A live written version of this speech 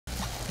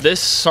This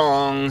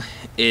song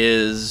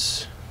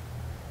is,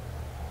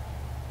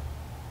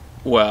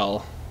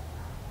 well,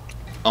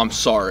 I'm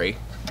sorry.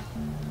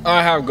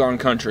 I have gone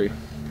country.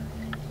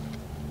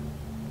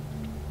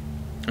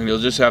 And you'll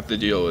just have to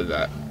deal with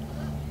that.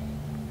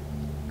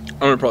 I'm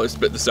gonna probably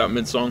spit this out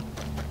mid-song,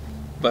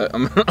 but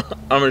I'm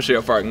gonna see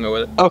how far I can go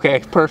with it. Okay,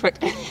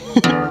 perfect.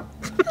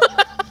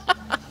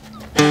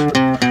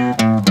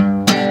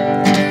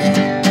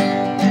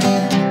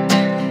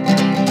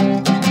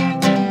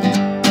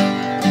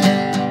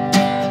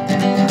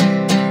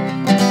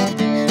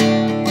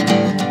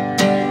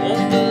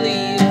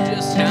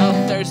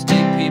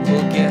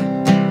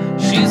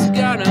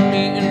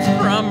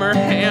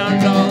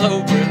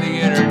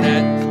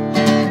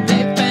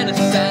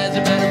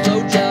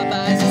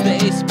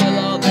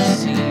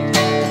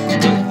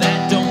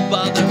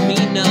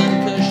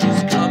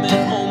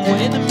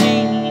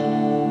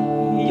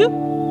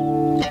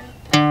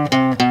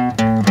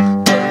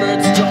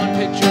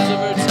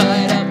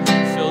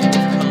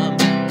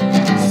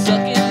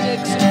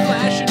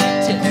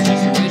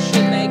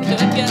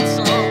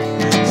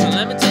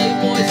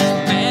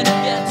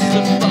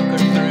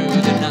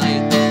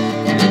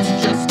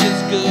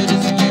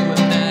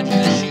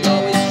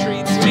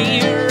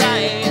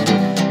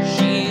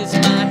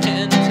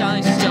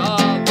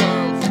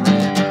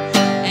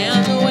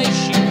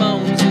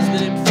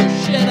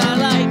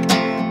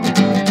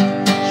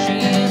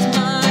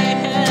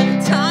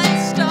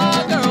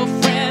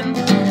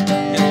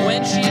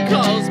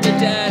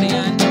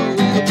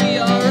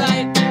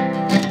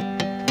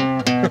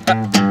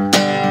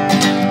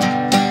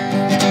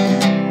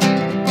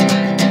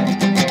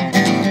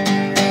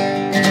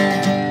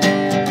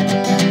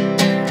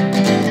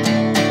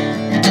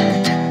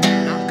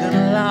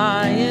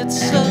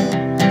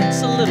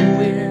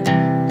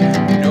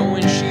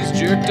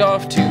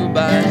 Off to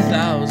by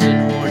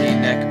 1,000 horny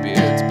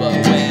neckbeards, but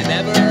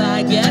whenever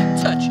I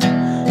get touchy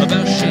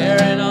about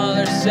sharing all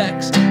her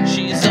sex,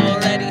 she's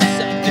already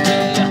sending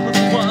me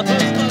all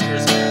those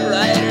hookers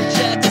write her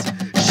checks.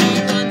 She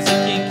runs a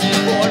kinky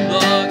porn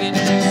blog and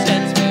she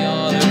sends me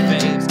all her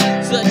faves,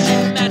 such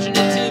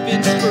imaginative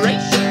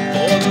inspiration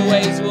for the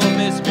ways we'll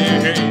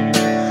misbehave.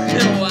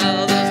 And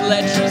while those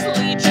lecherous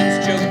legions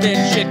choke their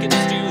chickens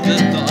to the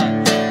thought,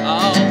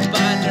 I'll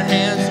bind her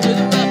hands with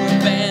rubber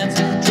bands,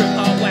 drip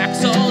hot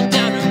wax all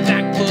down her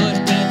back foot,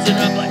 beats her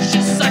up like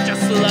she's such a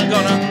slug.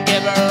 Gonna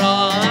give her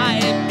all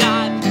I've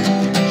got.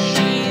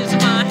 She's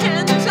my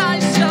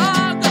hentai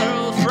star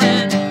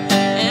girlfriend,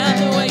 and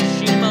the way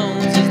she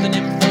moans is the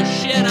nympho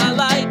shit I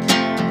like.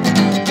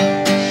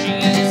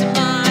 She's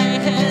my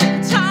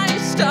hentai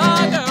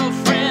star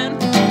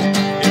girlfriend,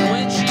 and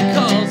when she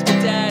calls me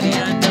daddy,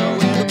 I know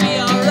it'll be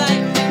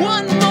alright.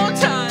 One more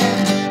time.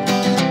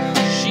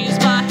 She's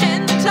my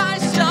hentai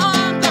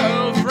star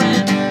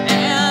girlfriend,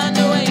 and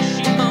the way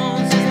she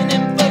moans is the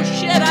nympho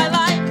shit I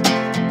like.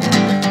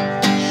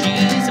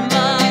 She's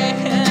my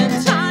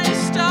hentai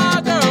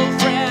star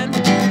girlfriend,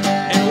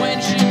 and when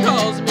she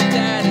calls me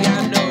daddy,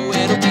 I know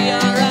it'll be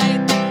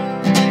alright.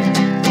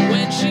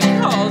 When she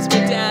calls me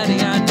daddy,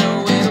 I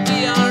know it'll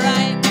be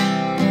alright.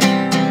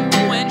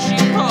 When she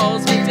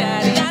calls me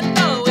daddy, I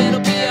know it'll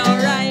be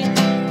alright.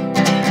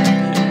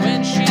 And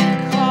when she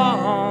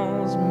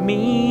calls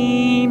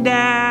me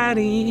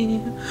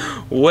daddy,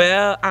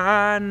 well,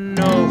 I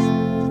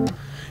know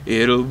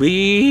it'll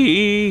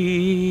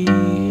be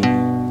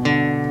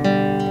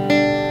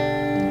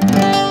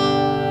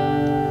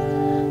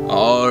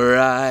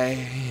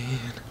alright.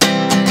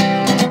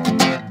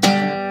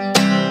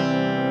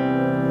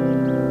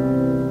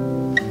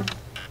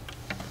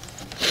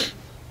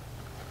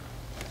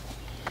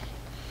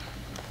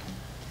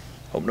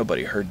 Hope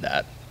nobody heard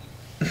that.